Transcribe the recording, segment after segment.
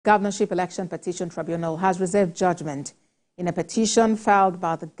Governorship Election Petition Tribunal has reserved judgment in a petition filed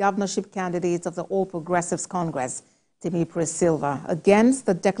by the governorship candidates of the All Progressives Congress, Timiprye Sylvia, against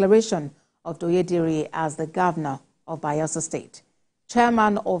the declaration of Douye Diri as the Governor of Bayelsa State.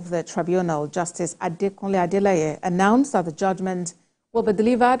 Chairman of the tribunal, Justice Adekunle Adeleye, announced that the judgment will be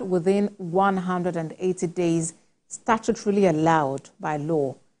delivered within 180 days, statutorily allowed by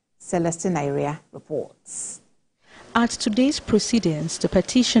law. Celestine Iria reports. At today's proceedings, the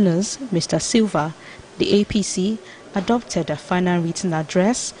petitioners, Mr. Sylva, the APC, adopted a final written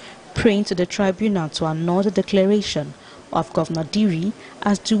address praying to the tribunal to annul the declaration of Governor Diri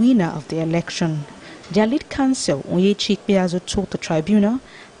as the winner of the election. Their lead counsel, Timiprye, told the tribunal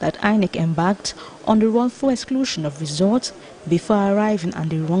that INEC embarked on the wrongful exclusion of results before arriving at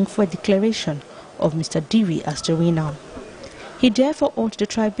the wrongful declaration of Mr. Diri as the winner. He therefore urged the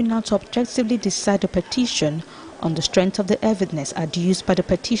tribunal to objectively decide the petition on the strength of the evidence adduced by the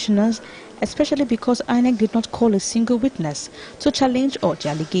petitioners, especially because INEC did not call a single witness to challenge all the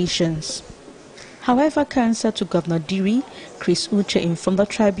allegations. However, counsel to Governor Diri, Chris Uche, informed the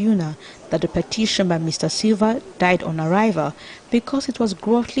tribunal that the petition by Mr. Sylva died on arrival because it was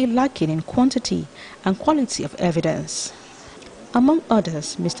grossly lacking in quantity and quality of evidence. Among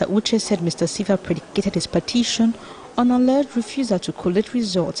others, Mr. Uche said Mr. Sylva predicated his petition on alleged refusal to collate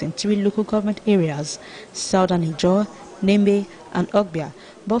results in 3 local government areas, Southern Ijaw, Nembe, and Ogbia,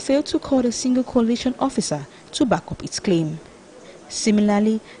 but failed to call a single coalition officer to back up its claim.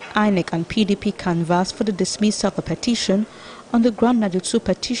 Similarly, INEC and PDP canvassed for the dismissal of the petition on the ground that the 2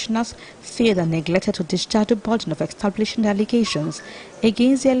 petitioners failed and neglected to discharge the burden of establishing the allegations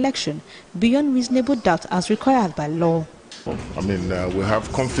against the election beyond reasonable doubt as required by law. We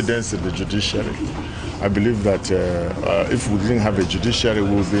have confidence in the judiciary. I believe that if we didn't have a judiciary,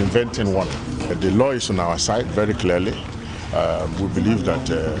 we would be inventing one. The law is on our side very clearly. We believe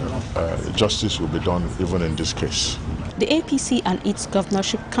that justice will be done even in this case. The APC and its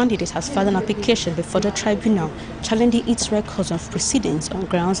governorship candidate has filed an application before the tribunal challenging its records of proceedings on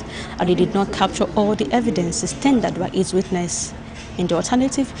grounds that they did not capture all the evidence tendered by its witness. In the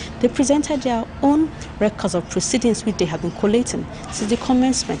alternative, they presented their own records of proceedings which they have been collating since the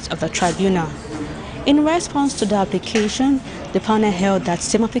commencement of the tribunal. In response to the application, the panel held that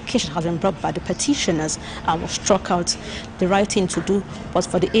same application has been brought by the petitioners and was struck out. The right thing to do was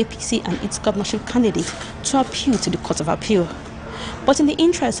for the APC and its governorship candidate to appeal to the Court of Appeal. But in the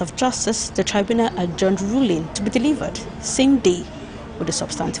interest of justice, the tribunal adjourned ruling to be delivered same day with a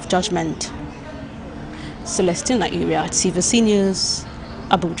substantive judgment. Celestine Iria, TVC News,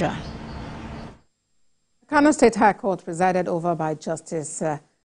 Abuja. Kano State High Court, presided over by Justice